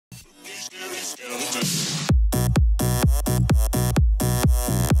Hey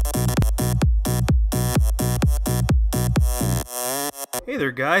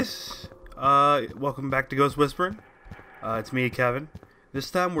there, guys. Welcome back to Ghost Whisperin. It's me, Kevin.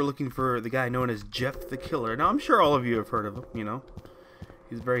 This time we're looking for the guy known as Jeff the Killer. Now, I'm sure all of you have heard of him, you know.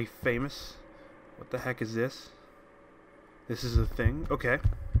 He's very famous. What the heck is this? This is a thing? Okay.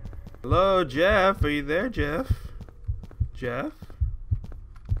 Hello, Jeff. Are you there, Jeff? Jeff?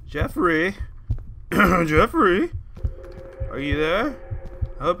 Jeffrey? Jeffrey? Are you there?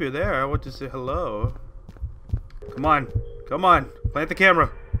 I hope you're there. I want to say hello. Come on. Come on. Plant the camera.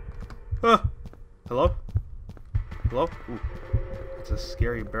 Hello? Hello? Ooh. That's a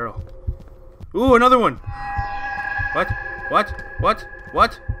scary barrel. Ooh, another one! What? What? What?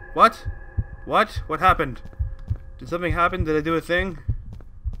 What? What? What? What happened? Did something happen? Did I do a thing?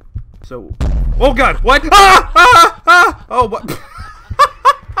 So... Oh god! What? Ah! Ah! Ah! Oh, what?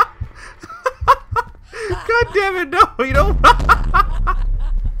 God damn it, no! You know?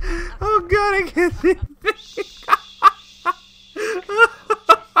 Oh god, I can't see anything!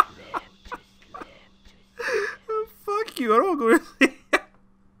 Fuck you, I don't want to go to sleep.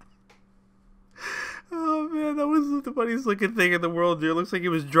 Oh man, that was the funniest looking thing in the world, dude. It looks like it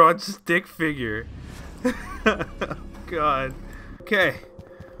was drawn stick figure. God. Okay.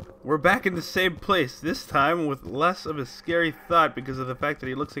 We're back in the same place, this time with less of a scary thought because of the fact that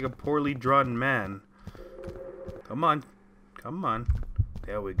he looks like a poorly drawn man. Come on. Come on.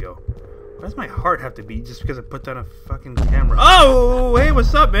 There we go. Why does my heart have to beat just because I put down a fucking camera? Oh, hey,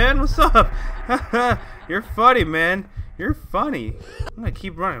 what's up, man? What's up? You're funny, man. You're funny. I'm gonna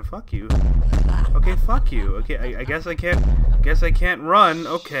keep running. Fuck you. Okay, fuck you. Okay, I guess I can't. Guess I can't run.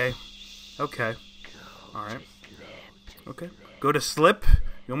 Okay. Okay. All right. Okay. Go to slip.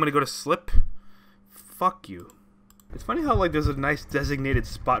 You want me to go to slip? Fuck you. It's funny how like there's a nice designated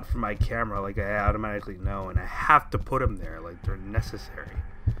spot for my camera, like I automatically know, and I have to put them there, like they're necessary.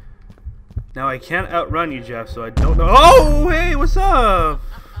 Now I can't outrun you, Jeff, so I don't know. Oh, hey, what's up?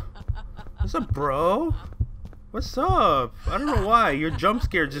 What's up, bro? What's up? I don't know why. Your jump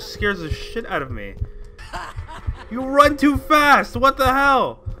scare just scares the shit out of me. You run too fast. What the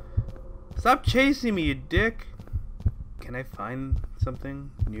hell? Stop chasing me, you dick. Can I find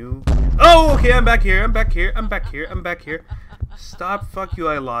something new? Oh, okay, I'm back here. I'm back here. I'm back here. I'm back here. Stop. Fuck you,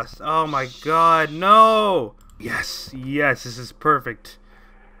 I lost. Oh my god, no. Yes, yes, this is perfect.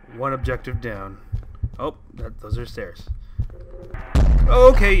 One objective down. Oh, those are stairs.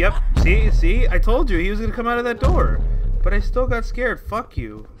 Okay, yep. See? I told you he was gonna come out of that door. But I still got scared. Fuck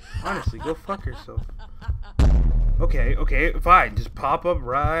you. Honestly, go fuck yourself. Okay, okay, fine. Just pop up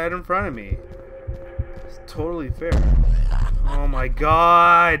right in front of me. It's totally fair. Oh my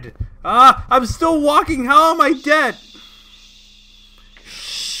god. Ah, I'm still walking. How am I dead?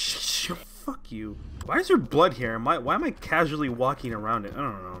 Shh, fuck you. Why is there blood here? Why am I casually walking around it? I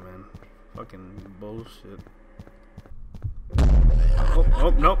don't know, man. Fucking bullshit.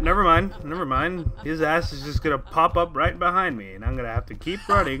 Oh, nope, never mind. Never mind. His ass is just gonna pop up right behind me, and I'm gonna have to keep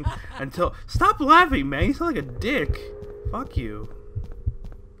running until... Stop laughing, man. You sound like a dick. Fuck you.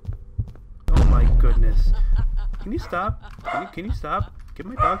 Oh my goodness. Can you stop? Can you stop? Can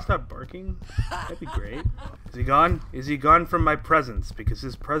my dog stop barking? That'd be great. Is he gone? Is he gone from my presence? Because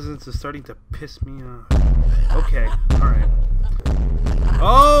his presence is starting to piss me off. Okay, alright.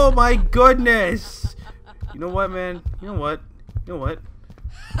 Oh my goodness! You know what, man? You know what? You know what?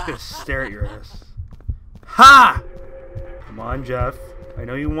 I'm just gonna stare at your ass. Ha! Come on, Jeff. I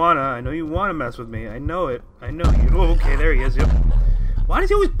know you wanna mess with me. I know it. I know you. Oh, okay, there he is. Yep. Why does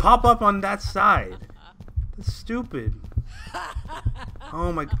he always pop up on that side? That's stupid.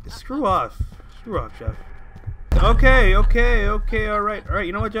 Oh my... Screw off. Screw off, Jeff. Okay, okay, okay, alright. Alright,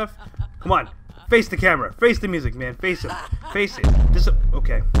 you know what, Jeff? Come on. Face the camera. Face the music, man. Face him. Face it.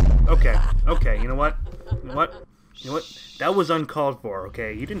 Okay. Okay. Okay, you know what? You know what? You know what? That was uncalled for,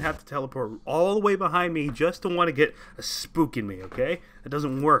 okay? You didn't have to teleport all the way behind me just to want to get a spook in me, okay? That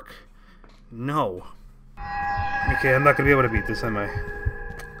doesn't work. No. Okay, I'm not going to be able to beat this, am I?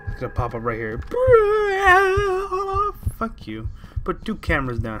 It's going to pop up right here. Fuck you. Put 2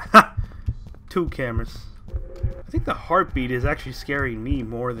 cameras down. Ha! 2 cameras. I think the heartbeat is actually scaring me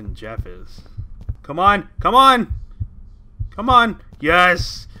more than Jeff is. Come on! Come on! Come on!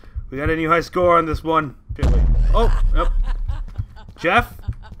 Yes! We got a new high score on this one. Okay, wait. Oh! Nope. Jeff?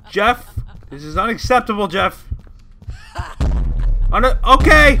 Jeff? This is unacceptable, Jeff.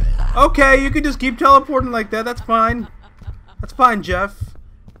 Okay! Okay, you can just keep teleporting like that. That's fine. That's fine, Jeff.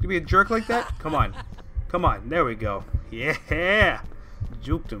 You be a jerk like that? Come on. Come on. There we go. Yeah!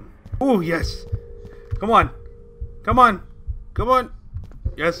 Juked him. Ooh, yes! Come on! Come on! Come on!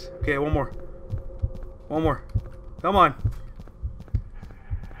 Yes! Okay, one more. One more. Come on.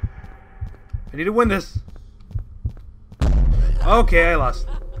 I need to win this. Okay, I lost.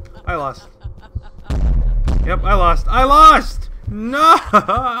 I lost. Yep, I lost. I lost! No!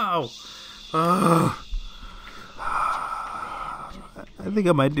 I think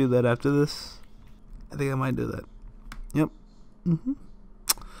I might do that after this. I think I might do that. Yep.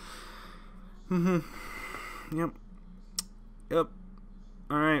 Yep. Yep.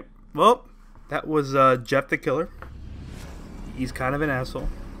 Alright. Well, that was Jeff the Killer. He's kind of an asshole.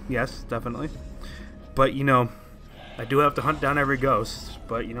 Yes, definitely. But, you know, I do have to hunt down every ghost.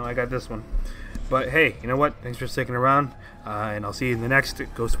 But, you know, I got this one. But, hey, you know what? Thanks for sticking around. And I'll see you in the next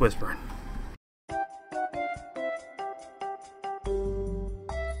Ghost Whispering.